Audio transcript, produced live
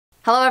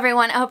Hello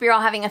everyone, I hope you're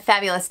all having a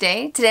fabulous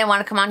day. Today I want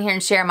to come on here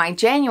and share my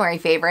January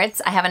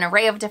favorites. I have an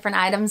array of different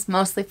items,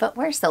 mostly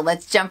footwear, so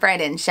let's jump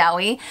right in, shall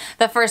we?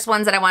 The first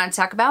ones that I want to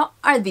talk about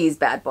are these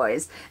bad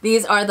boys.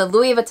 These are the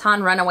Louis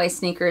Vuitton runaway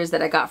sneakers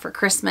that I got for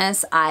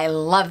Christmas. I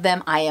love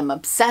them, I am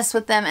obsessed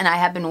with them, and I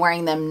have been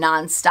wearing them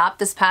non-stop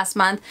this past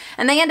month,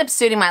 and they end up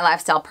suiting my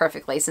lifestyle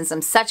perfectly since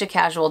I'm such a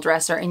casual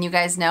dresser, and you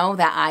guys know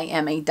that I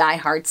am a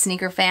die-hard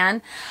sneaker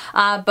fan.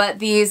 But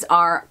these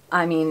are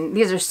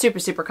super,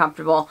 super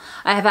comfortable.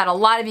 I have had a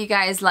lot of you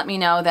guys let me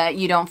know that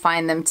you don't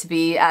find them to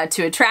be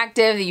too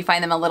attractive, that you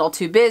find them a little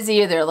too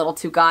busy, or they're a little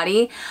too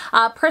gaudy.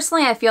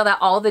 Personally, I feel that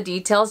all the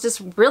details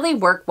just really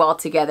work well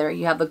together.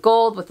 You have the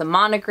gold with the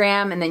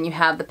monogram, and then you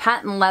have the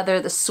patent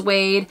leather, the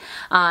suede,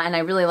 and I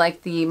really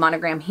like the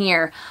monogram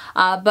here.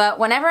 But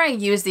whenever I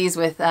use these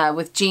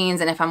with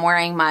jeans, and if I'm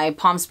wearing my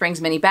Palm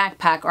Springs mini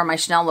backpack or my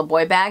Chanel Le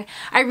Boy bag,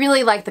 I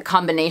really like the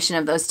combination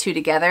of those two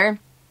together.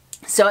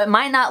 So they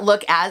might not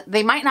look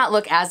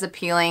as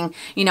appealing,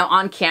 you know,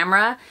 on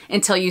camera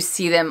until you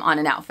see them on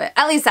an outfit.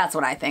 At least that's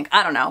what I think.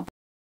 I don't know.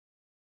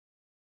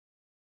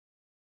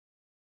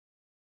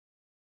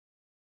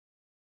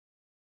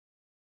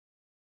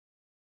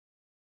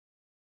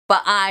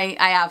 But I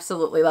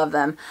absolutely love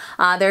them.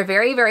 They're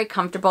very, very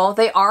comfortable.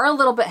 They are a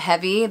little bit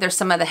heavy. They're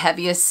some of the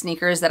heaviest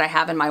sneakers that I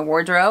have in my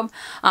wardrobe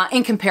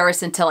in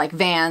comparison to like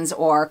Vans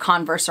or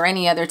Converse or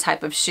any other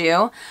type of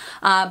shoe.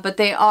 But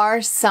they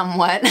are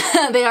somewhat,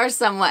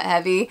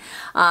 heavy.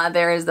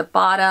 There is the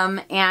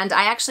bottom, and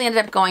I actually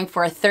ended up going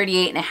for a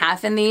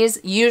 38.5 in these.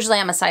 Usually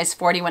I'm a size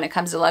 40 when it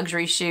comes to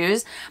luxury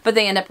shoes, but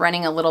they end up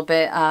running a little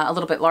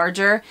bit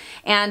larger.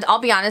 And I'll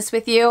be honest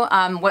with you,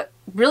 what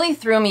really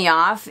threw me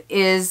off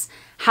is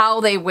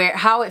how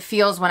it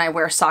feels when I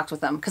wear socks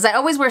with them. Because I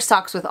always wear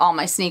socks with all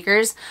my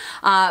sneakers,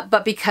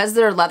 but because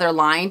they're leather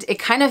lined, it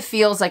kind of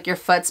feels like your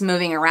foot's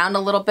moving around a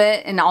little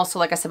bit. And also,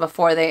 like I said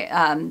before, they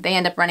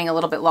end up running a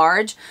little bit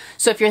large.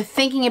 So if you're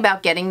thinking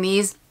about getting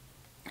these,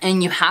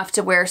 and you have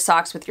to wear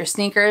socks with your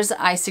sneakers,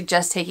 I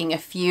suggest taking a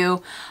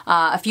few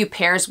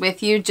pairs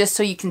with you just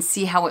so you can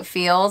see how it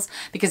feels.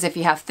 Because if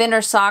you have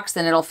thinner socks,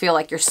 then it'll feel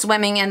like you're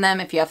swimming in them.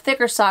 If you have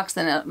thicker socks,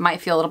 then it might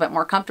feel a little bit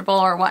more comfortable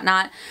or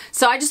whatnot.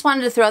 So I just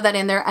wanted to throw that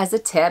in there as a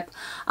tip.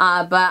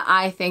 But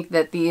I think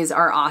that these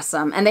are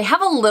awesome. And they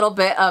have a little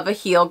bit of a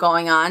heel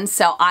going on,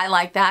 so I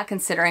like that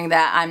considering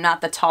that I'm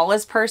not the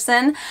tallest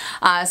person.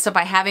 So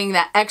by having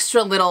that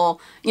extra little,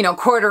 you know,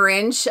 1/4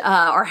 inch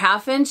or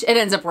 1/2 inch, it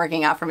ends up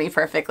working out for me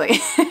perfectly.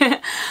 But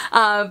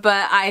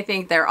I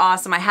think they're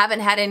awesome. I haven't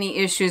had any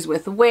issues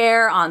with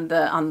wear on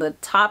the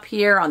top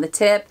here, on the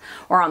tip,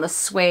 or on the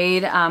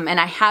suede. And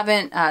I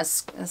haven't,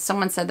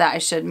 someone said that I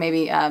should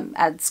maybe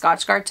add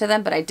Scotch Guard to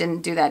them, but I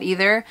didn't do that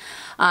either.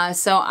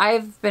 So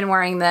I've been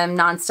wearing them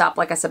nonstop,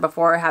 like I said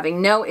before, having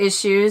no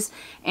issues.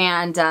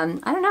 And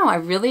I don't know, I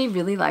really,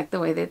 really like the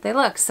way that they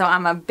look. So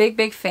I'm a big,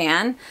 big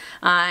fan.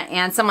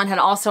 And someone had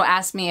also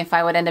asked me if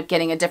I would end up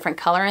getting a different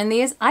color in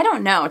these. I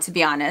don't know, to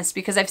be honest,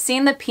 because I've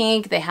seen the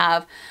pink. They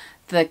have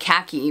the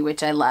khaki,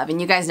 which I love,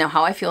 and you guys know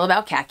how I feel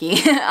about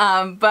khaki.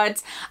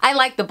 But I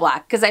like the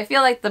black because I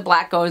feel like the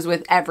black goes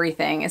with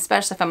everything,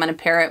 especially if I'm going to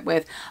pair it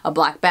with a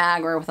black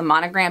bag or with a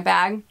monogram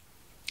bag.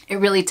 It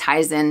really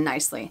ties in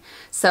nicely.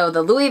 So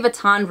the Louis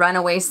Vuitton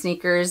runaway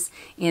sneakers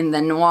in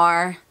the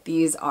Noir,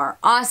 these are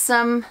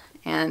awesome.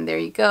 And there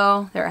you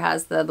go. There it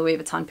has the Louis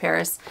Vuitton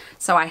Paris.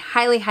 So I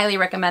highly, highly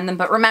recommend them.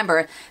 But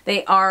remember,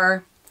 they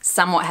are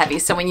somewhat heavy.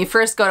 So when you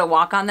first go to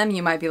walk on them,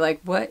 you might be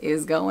like, what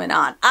is going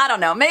on? I don't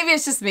know. Maybe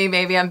it's just me.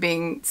 Maybe I'm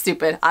being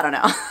stupid. I don't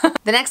know.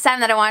 The next item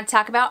that I want to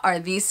talk about are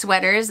these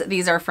sweaters.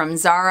 These are from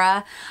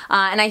Zara.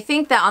 And I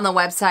think that on the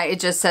website,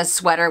 it just says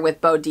sweater with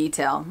bow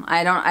detail.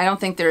 I don't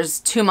think there's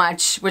too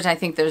much, which I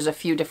think there's a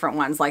few different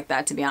ones like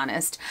that, to be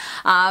honest.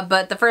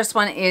 But the first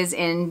one is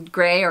in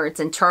gray, or it's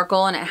in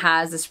charcoal, and it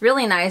has this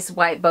really nice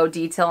white bow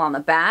detail on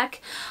the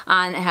back.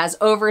 And it has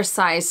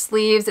oversized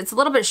sleeves. It's a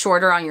little bit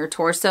shorter on your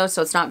torso,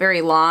 so it's not very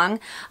long.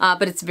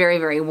 But it's very,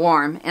 very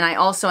warm. And I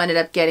also ended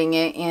up getting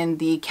it in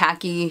the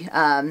khaki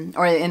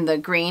or in the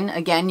green.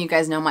 Again, you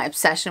guys know my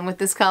obsession with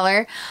this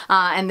color.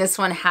 And this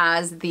one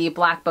has the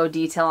black bow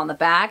detail on the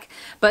back.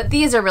 But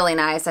these are really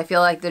nice. I feel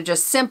like they're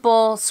just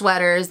simple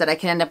sweaters that I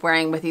can end up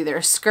wearing with either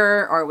a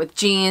skirt or with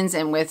jeans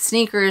and with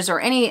sneakers or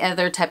any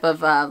other type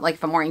of, like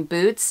if I'm wearing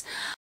boots.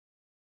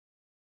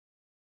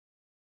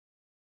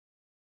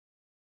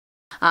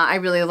 I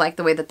really like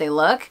the way that they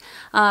look.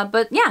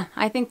 But yeah,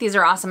 I think these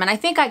are awesome. And I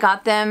think I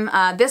got them,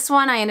 this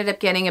one I ended up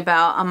getting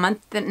about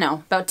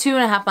about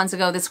 2.5 months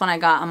ago. This one I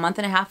got a month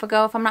and a half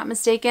ago, if I'm not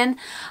mistaken.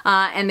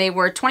 And they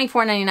were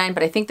 $24.99,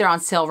 but I think they're on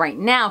sale right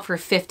now for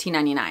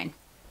 $15.99.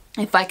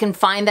 If I can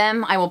find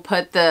them, I will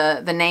put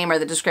the name or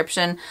the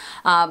description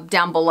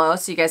down below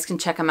so you guys can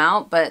check them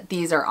out. But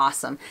these are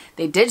awesome.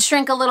 They did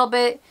shrink a little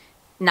bit.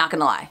 Not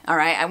gonna lie, all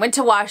right? I went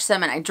to wash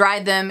them and I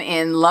dried them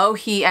in low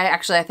heat.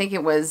 Actually, I think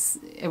it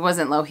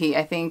wasn't low heat.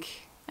 I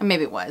think,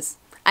 maybe it was.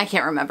 I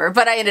can't remember,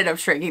 but I ended up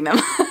shrinking them.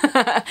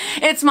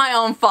 It's my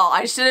own fault.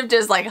 I should have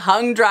just like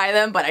hung dry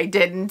them, but I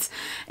didn't.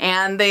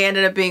 And they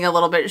ended up being a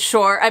little bit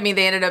short. I mean,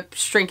 they ended up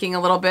shrinking a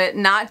little bit.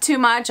 Not too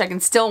much. I can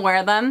still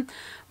wear them,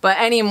 but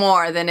any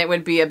more then it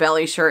would be a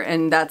belly shirt,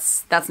 and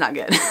that's not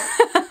good.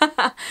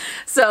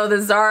 So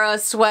the Zara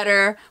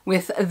sweater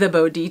with the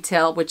bow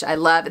detail, which I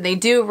love. And they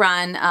do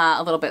run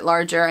a little bit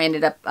larger. I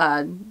ended up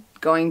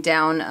going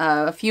down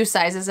a few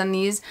sizes in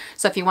these.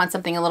 So if you want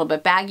something a little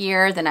bit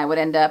baggier, then I would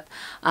end up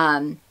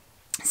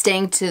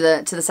staying to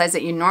the size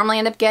that you normally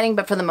end up getting.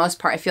 But for the most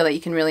part, I feel that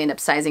you can really end up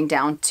sizing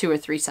down 2 or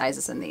 3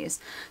 sizes in these.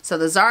 So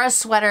the Zara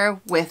sweater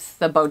with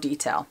the bow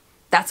detail.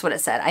 That's what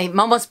it said. I'm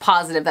almost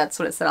positive that's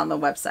what it said on the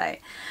website.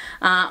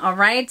 All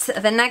right,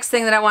 the next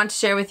thing that I want to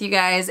share with you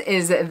guys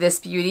is this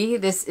beauty.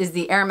 This is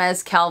the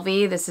Hermes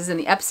Calvi. This is in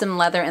the Epsom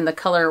leather in the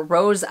color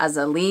Rose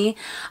Azalee.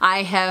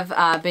 I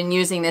have been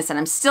using this, and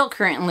I'm still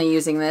currently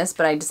using this,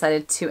 but I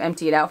decided to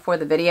empty it out for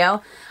the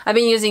video. I've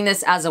been using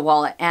this as a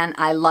wallet, and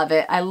I love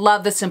it. I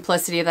love the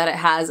simplicity that it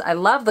has. I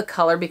love the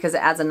color because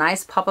it adds a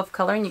nice pop of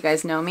color, and you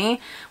guys know me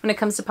when it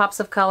comes to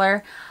pops of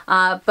color.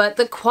 But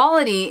the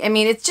quality, I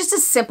mean, it's just a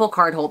simple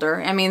card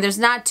holder. I mean, there's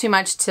not too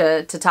much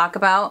to talk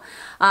about,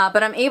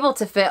 but I'm able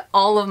to fit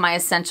all of my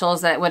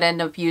essentials that I would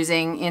end up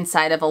using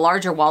inside of a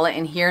larger wallet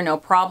in here, no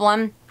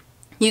problem.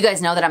 You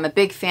guys know that I'm a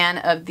big fan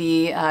of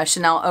the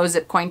Chanel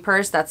O-Zip coin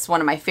purse. That's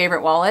one of my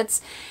favorite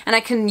wallets. And I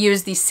can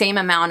use the same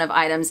amount of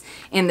items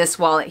in this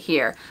wallet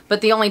here.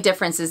 But the only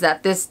difference is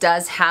that this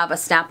does have a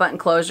snap button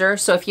closure.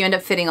 So if you end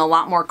up fitting a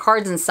lot more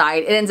cards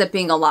inside, it ends up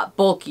being a lot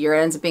bulkier.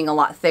 It ends up being a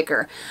lot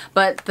thicker.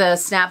 But the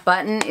snap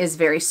button is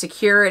very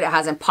secure. It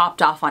hasn't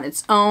popped off on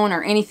its own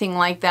or anything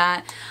like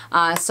that.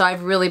 So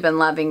I've really been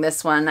loving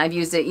this one. I've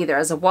used it either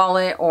as a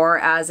wallet or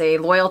as a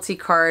loyalty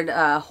card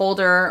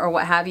holder or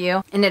what have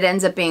you. And it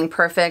ends up being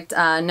perfect.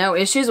 No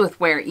issues with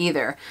wear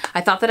either.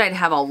 I thought that I'd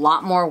have a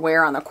lot more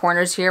wear on the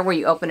corners here where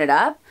you open it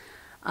up,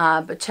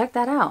 but check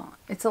that out.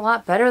 It's a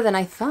lot better than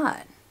I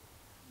thought.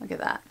 Look at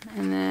that.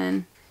 And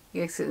then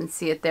you guys can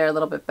see it there a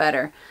little bit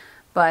better.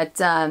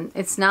 But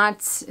it's not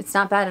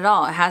bad at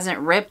all. It hasn't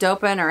ripped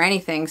open or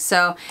anything.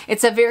 So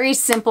it's a very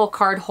simple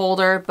card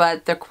holder,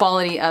 but the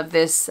quality of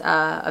this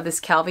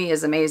Calvi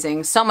is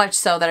amazing. So much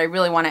so that I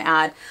really want to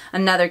add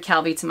another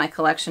Calvi to my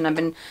collection. I've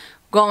been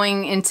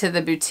going into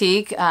the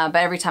boutique, but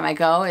every time I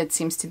go, it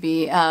seems to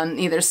be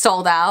either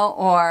sold out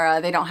or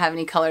they don't have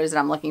any colors that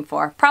I'm looking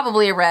for.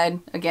 Probably a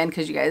red, again,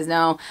 because you guys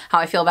know how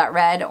I feel about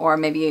red, or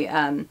maybe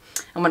I'm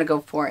gonna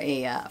go for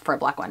a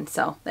black one.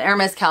 So the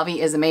Hermes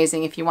Calvi is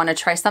amazing. If you want to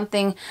try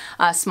something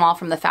small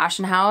from the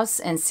fashion house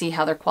and see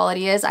how their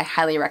quality is, I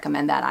highly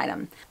recommend that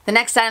item. The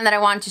next item that I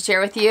wanted to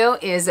share with you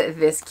is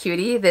this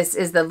cutie. This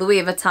is the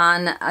Louis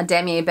Vuitton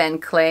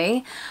Damier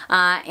Cles,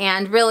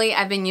 and really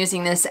I've been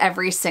using this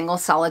every single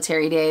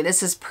solitary day.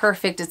 This is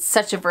perfect. It's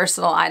such a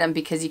versatile item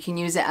because you can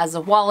use it as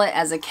a wallet,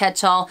 as a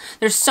catch-all.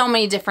 There's so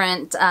many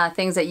different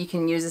things that you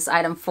can use this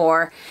item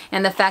for,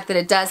 and the fact that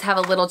it does have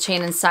a little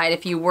chain inside,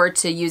 if you were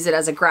to use it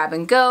as a grab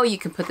and go, you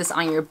can put this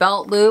on your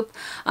belt loop.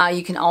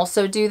 You can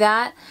also do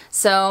that.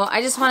 So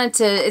I just wanted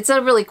to, it's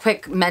a really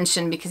quick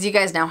mention because you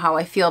guys know how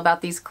I feel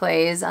about these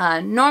clays.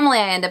 Normally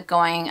I end up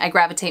going, I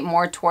gravitate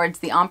more towards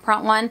the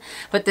Empreinte one,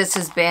 but this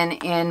has been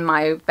in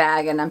my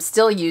bag and I'm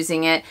still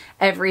using it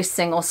every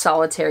single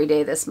solitary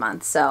day this month.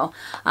 So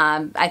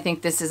I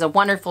think this is a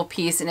wonderful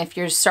piece, and if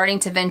you're starting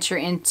to venture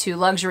into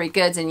luxury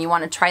goods and you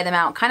want to try them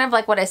out, kind of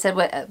like what I said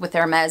with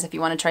Hermes, if you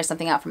want to try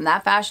something out from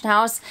that fashion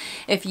house,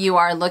 if you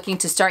are looking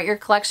to start your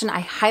collection, I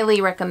highly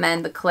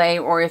recommend the clay,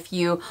 or if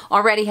you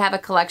already have a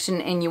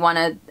collection and you want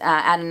to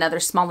add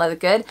another small leather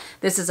good,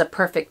 this is a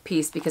perfect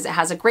piece because it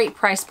has a great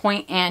price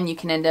point and you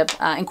can end up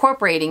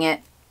incorporating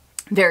it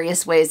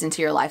various ways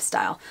into your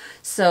lifestyle.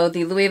 So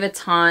the Louis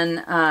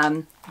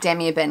Vuitton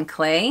Damier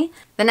Cles.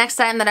 The next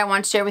item that I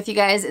want to share with you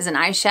guys is an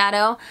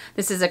eyeshadow.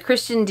 This is a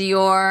Christian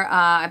Dior,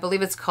 I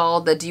believe it's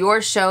called the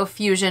Dior Show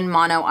Fusion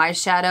Mono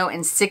Eyeshadow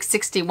in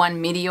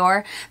 661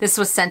 Meteor. This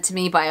was sent to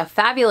me by a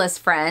fabulous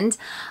friend,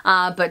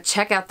 but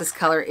check out this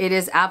color. It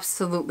is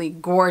absolutely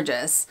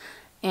gorgeous.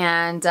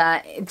 And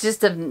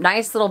just a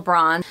nice little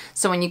bronze.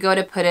 So when you go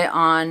to put it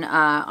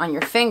on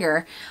your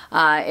finger,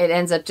 it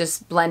ends up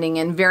just blending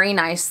in very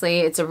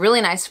nicely. It's a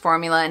really nice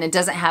formula and it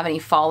doesn't have any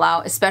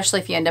fallout, especially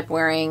if you end up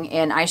wearing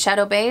an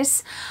eyeshadow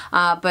base.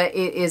 But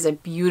it is a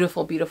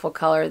beautiful, beautiful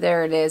color.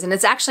 There it is. And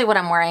it's actually what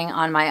I'm wearing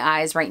on my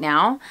eyes right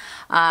now.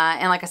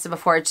 And like I said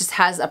before, it just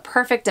has a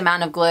perfect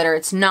amount of glitter.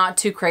 It's not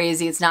too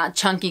crazy. It's not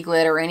chunky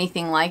glitter or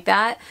anything like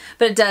that,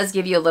 but it does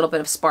give you a little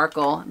bit of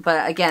sparkle.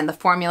 But again, the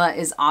formula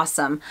is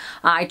awesome.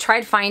 I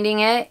tried finding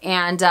it,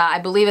 and I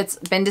believe it's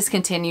been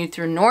discontinued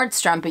through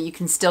Nordstrom, but you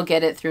can still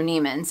get it through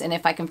Neiman's. And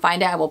if I can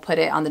find it, I will put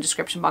it on the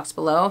description box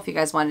below if you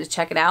guys wanted to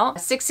check it out.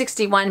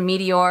 661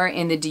 Meteor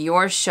in the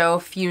Dior Show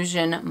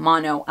Fusion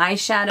Mono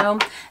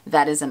Eyeshadow.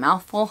 That is a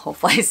mouthful.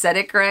 Hopefully I said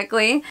it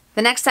correctly.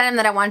 The next item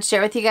that I want to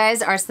share with you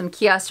guys are some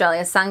Key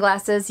Australia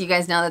sunglasses. You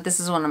guys know that this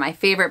is one of my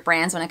favorite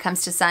brands when it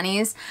comes to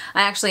sunnies.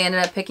 I actually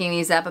ended up picking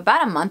these up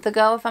about a month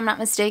ago, if I'm not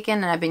mistaken,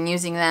 and I've been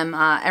using them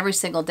every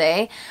single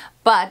day.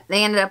 but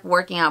they ended up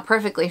working out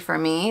perfectly for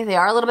me. They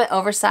are a little bit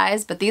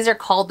oversized, but these are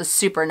called the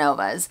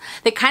Supernovas.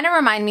 They kind of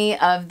remind me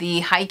of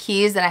the high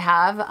keys that I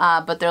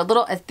have, but they're a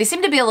little, they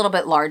seem to be a little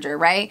bit larger,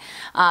 right?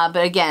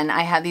 But again,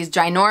 I have these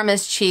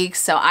ginormous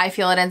cheeks, so I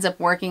feel it ends up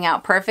working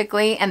out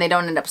perfectly, and they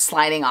don't end up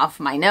sliding off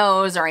my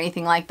nose or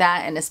anything like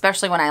that. And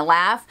especially when I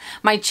laugh,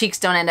 my cheeks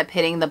don't end up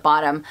hitting the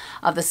bottom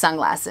of the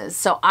sunglasses.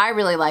 So I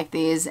really like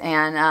these,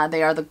 and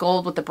they are the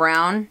gold with the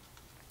brown.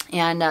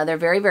 And they're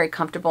very, very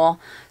comfortable.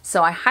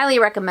 So I highly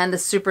recommend the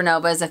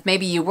Supernovas if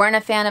maybe you weren't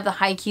a fan of the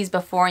high keys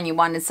before and you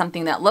wanted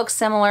something that looks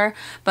similar.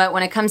 But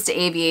when it comes to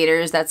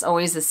aviators, that's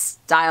always the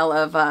style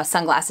of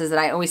sunglasses that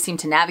I always seem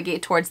to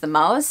navigate towards the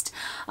most.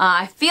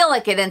 I feel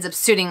like it ends up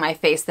suiting my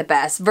face the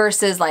best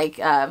versus like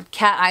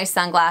cat eye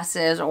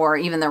sunglasses or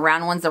even the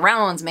round ones. The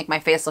round ones make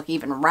my face look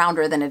even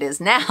rounder than it is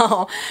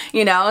now,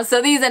 you know.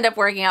 So these end up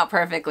working out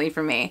perfectly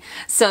for me.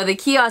 So the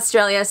Key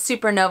Australia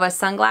Supernova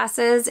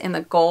sunglasses in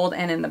the gold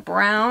and in the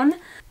brown.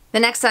 The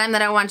next item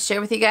that I want to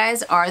share with you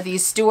guys are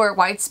these Stuart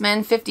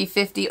Weitzman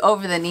 50/50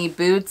 over-the-knee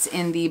boots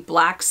in the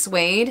black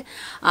suede.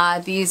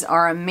 These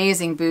are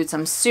amazing boots.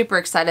 I'm super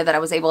excited that I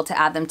was able to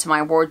add them to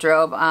my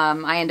wardrobe.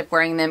 I end up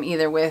wearing them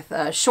either with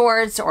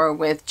shorts or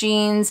with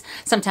jeans.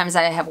 Sometimes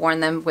I have worn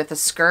them with a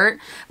skirt,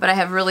 but I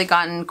have really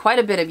gotten quite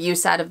a bit of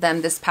use out of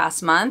them this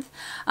past month.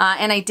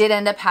 And I did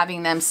end up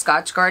having them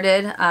scotch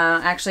guarded.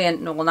 Actually,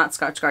 no, well, not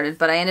scotch guarded,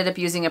 but I ended up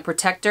using a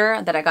protector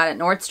that I got at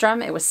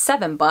Nordstrom. It was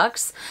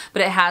 $7,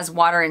 but it has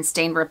water and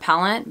stain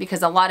repellent,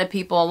 because a lot of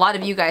people, a lot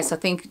of you guys, so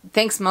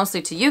thanks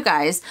mostly to you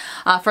guys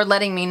for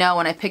letting me know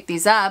when I picked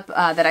these up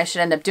that I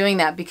should end up doing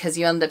that, because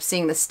you end up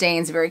seeing the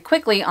stains very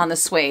quickly on the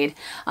suede,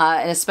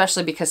 and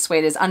especially because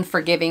suede is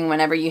unforgiving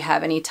whenever you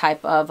have any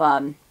type of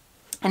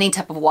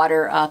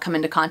water come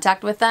into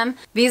contact with them.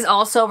 These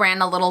also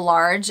ran a little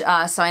large,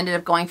 so I ended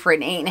up going for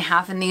an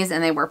 8.5 in these,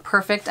 and they were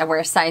perfect. I wear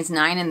a size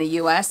 9 in the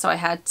US, so I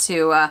had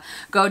to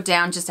go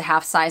down just a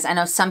half size. I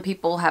know some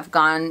people have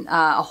gone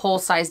a whole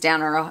size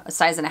down or a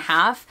size and a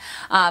half,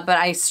 but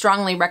I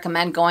strongly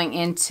recommend going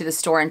into the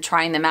store and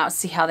trying them out,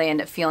 see how they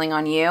end up feeling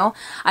on you.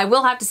 I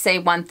will have to say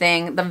one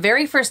thing. The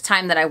very first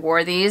time that I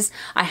wore these,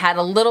 I had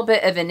a little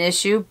bit of an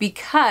issue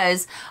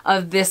because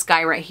of this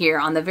guy right here.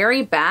 On the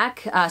very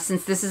back,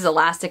 since this is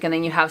elastic, and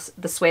then you have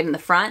the suede in the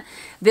front,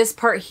 this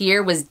part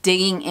here was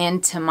digging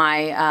into my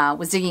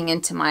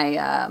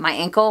my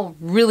ankle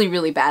really,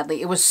 really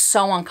badly. It was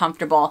so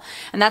uncomfortable,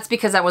 and that's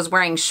because I was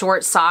wearing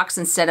short socks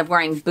instead of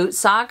wearing boot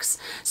socks.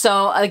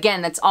 So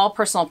again, that's all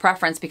personal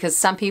preference, because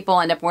some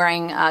people end up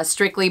wearing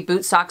strictly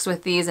boot socks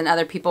with these, and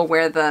other people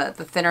wear the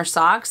thinner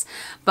socks.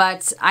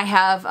 But I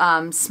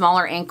have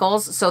smaller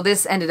ankles, so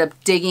this ended up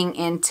digging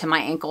into my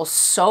ankle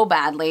so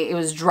badly. It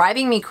was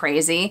driving me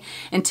crazy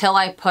until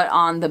I put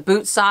on the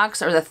boot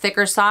socks or the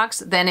thicker socks.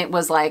 Then it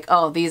was like,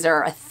 oh, these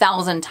are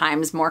 1,000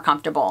 times more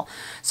comfortable.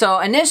 So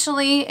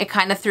initially it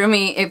kind of threw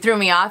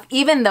me off,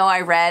 even though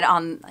I read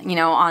on, you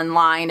know,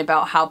 online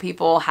about how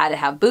people had to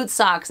have boot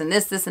socks and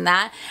this and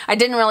that. I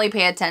didn't really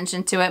pay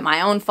attention to it, my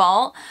own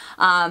fault.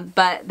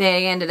 But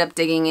they ended up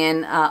digging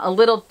in a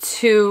little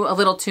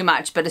too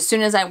much. But as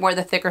soon as I wore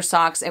the thicker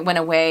socks, it went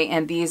away,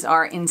 and these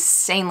are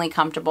insanely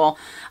comfortable.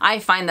 I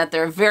find that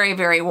they're very,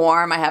 very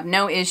warm. I have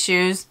no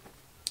issues.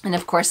 And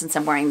of course, since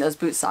I'm wearing those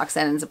boot socks,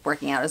 that ends up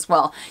working out as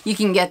well. You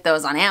can get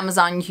those on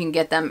Amazon. You can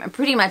get them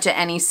pretty much at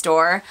any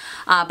store.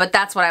 But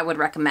that's what I would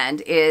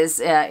recommend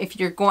is if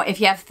you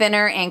have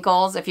thinner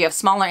ankles, if you have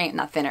smaller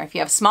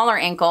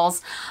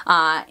ankles,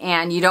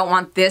 and you don't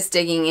want this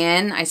digging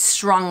in, I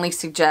strongly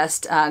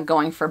suggest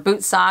going for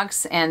boot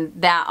socks, and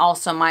that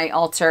also might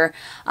alter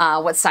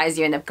what size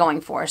you end up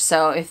going for.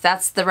 So if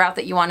that's the route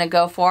that you want to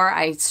go for,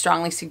 I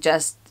strongly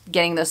suggest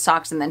getting those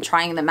socks and then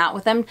trying them out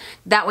with them.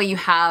 That way you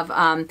have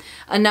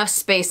enough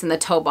space in the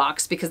toe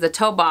box, because the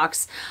toe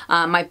box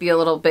might be a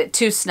little bit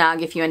too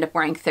snug if you end up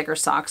wearing thicker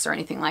socks or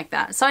anything like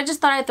that. So I just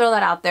thought I'd throw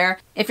that out there.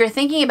 If you're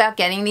thinking about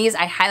getting these,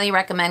 I highly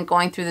recommend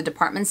going through the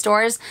department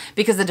stores,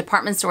 because the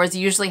department stores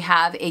usually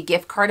have a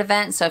gift card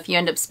event. So if you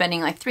end up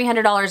spending like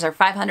 $300 or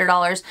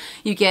 $500,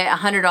 you get a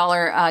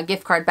 $100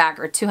 gift card back,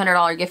 or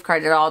 $200 gift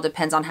card. It all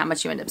depends on how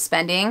much you end up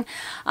spending,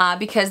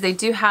 because they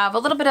do have a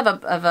little bit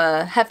of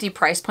a hefty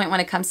price point when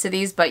it comes to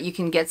these, but you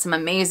can get some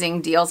amazing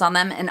deals on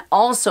them. And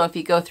also, if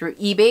you go through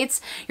Ebates,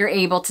 you're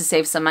able to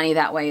save some money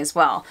that way as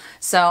well.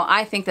 So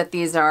I think that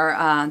these are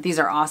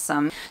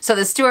awesome. So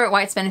the Stuart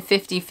Weitzman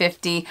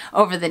 50/50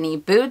 over the knee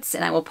boots,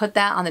 and I will put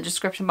that on the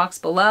description box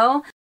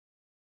below.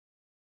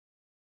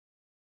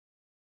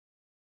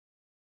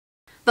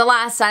 The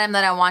last item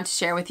that I want to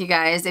share with you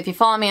guys, if you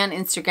follow me on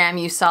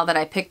Instagram, you saw that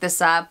I picked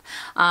this up.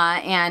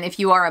 And if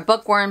you are a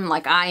bookworm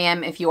like I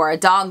am, if you are a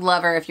dog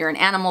lover, if you're an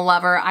animal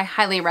lover, I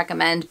highly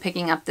recommend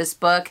picking up this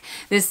book.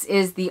 This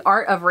is The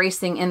Art of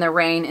Racing in the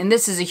Rain. And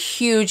this is a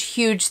huge,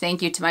 huge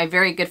thank you to my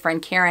very good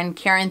friend Karen.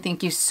 Karen,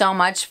 thank you so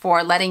much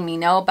for letting me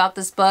know about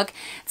this book.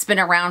 It's been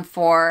around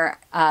for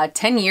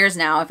 10 years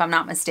now, if I'm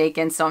not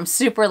mistaken. So I'm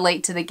super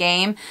late to the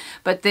game,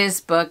 but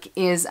this book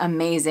is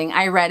amazing.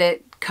 I read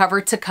it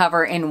cover to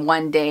cover in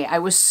one day. I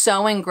was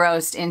so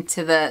engrossed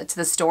into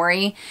the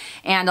story,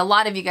 and a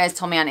lot of you guys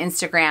told me on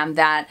Instagram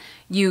that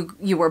you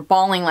were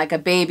bawling like a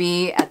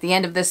baby at the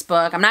end of this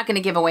book. I'm not going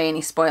to give away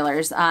any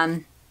spoilers.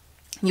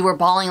 You were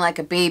bawling like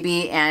a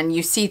baby, and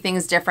you see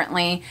things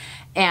differently.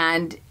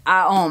 And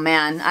oh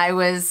man, I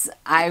was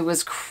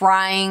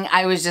crying.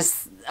 I was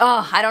just,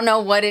 oh, I don't know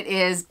what it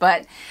is,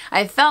 but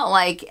I felt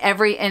like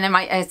and I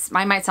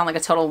might sound like a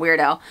total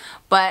weirdo,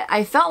 but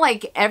I felt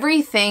like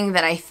everything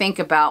that I think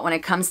about when it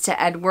comes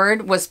to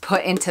Edward was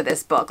put into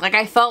this book. Like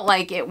I felt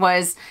like it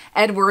was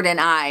Edward and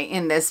I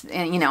in this,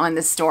 you know, in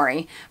this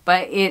story.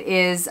 But it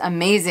is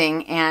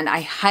amazing, and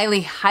I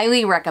highly,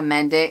 highly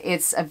recommend it.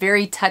 It's a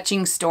very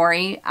touching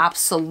story,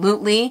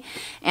 absolutely.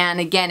 And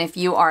again, if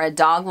you are a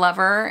dog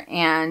lover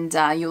and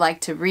you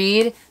like to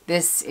read,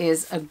 this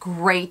is a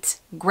great,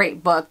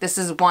 great book. This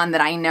is one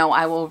that I know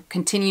I will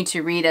continue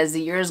to read as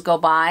the years go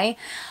by.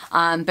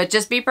 But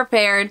just be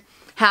prepared.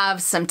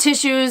 Have some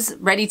tissues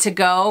ready to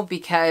go,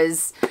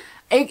 because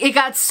it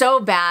got so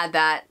bad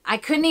that I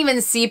couldn't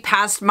even see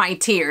past my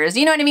tears.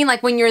 You know what I mean?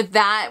 Like when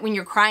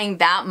you're crying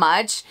that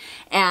much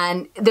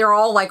and they're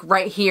all like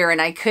right here,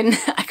 and I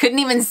couldn't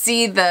even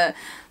see the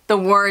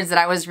words that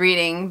I was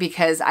reading,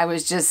 because I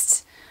was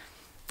just,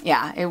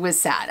 yeah, it was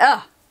sad.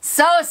 Ugh.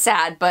 So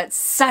sad, but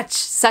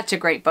such a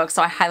great book,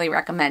 so I highly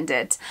recommend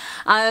it.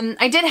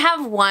 I did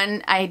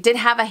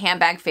have a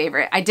handbag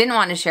favorite. I didn't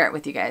want to share it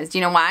with you guys. Do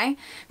you know why?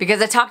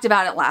 Because I talked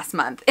about it last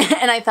month,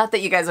 and I thought that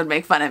you guys would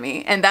make fun of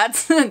me. And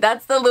that's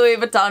the Louis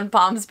Vuitton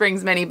Palm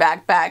Springs mini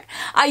backpack.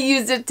 I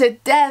used it to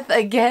death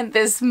again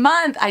this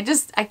month. I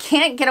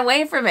can't get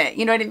away from it.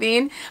 You know what I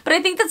mean? But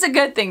I think that's a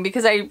good thing,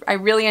 because I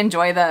really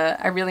enjoy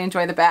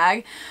the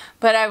bag.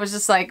 But I was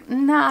just like,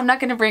 no, I'm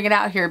not going to bring it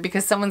out here,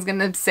 because someone's going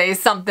to say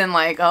something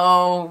like,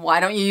 oh, why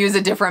don't you use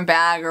a different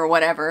bag or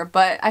whatever.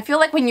 But I feel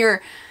like when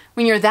you're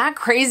that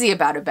crazy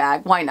about a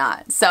bag, why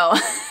not? So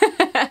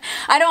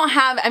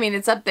I mean,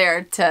 it's up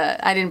there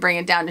I didn't bring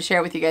it down to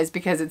share with you guys,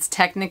 because it's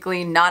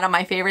technically not on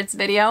my favorites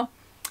video,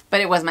 but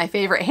it was my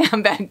favorite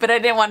handbag, but I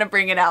didn't want to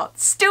bring it out.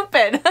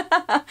 Stupid.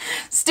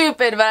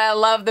 Stupid, but I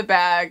love the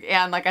bag.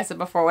 And like I said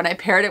before, when I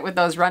paired it with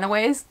those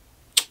Runaways,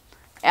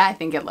 I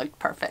think it looked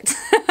perfect.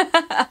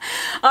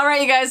 All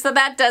right, you guys, so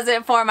that does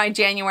it for my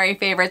January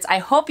favorites. I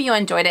hope you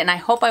enjoyed it, and I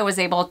hope I was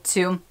able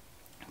to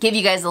give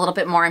you guys a little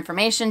bit more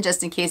information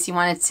just in case you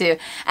wanted to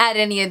add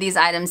any of these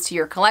items to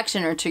your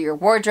collection or to your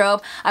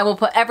wardrobe. I will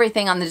put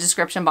everything on the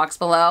description box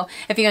below.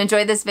 If you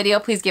enjoyed this video,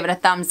 please give it a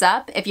thumbs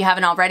up. If you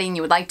haven't already and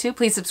you would like to,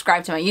 please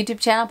subscribe to my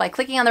YouTube channel by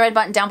clicking on the red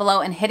button down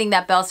below and hitting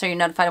that bell so you're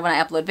notified when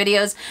I upload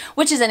videos,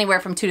 which is anywhere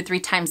from 2 to 3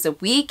 times a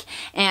week.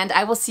 And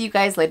I will see you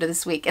guys later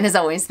this week. And as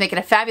always, make it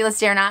a fabulous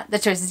day or not. The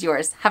choice is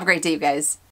yours. Have a great day, you guys.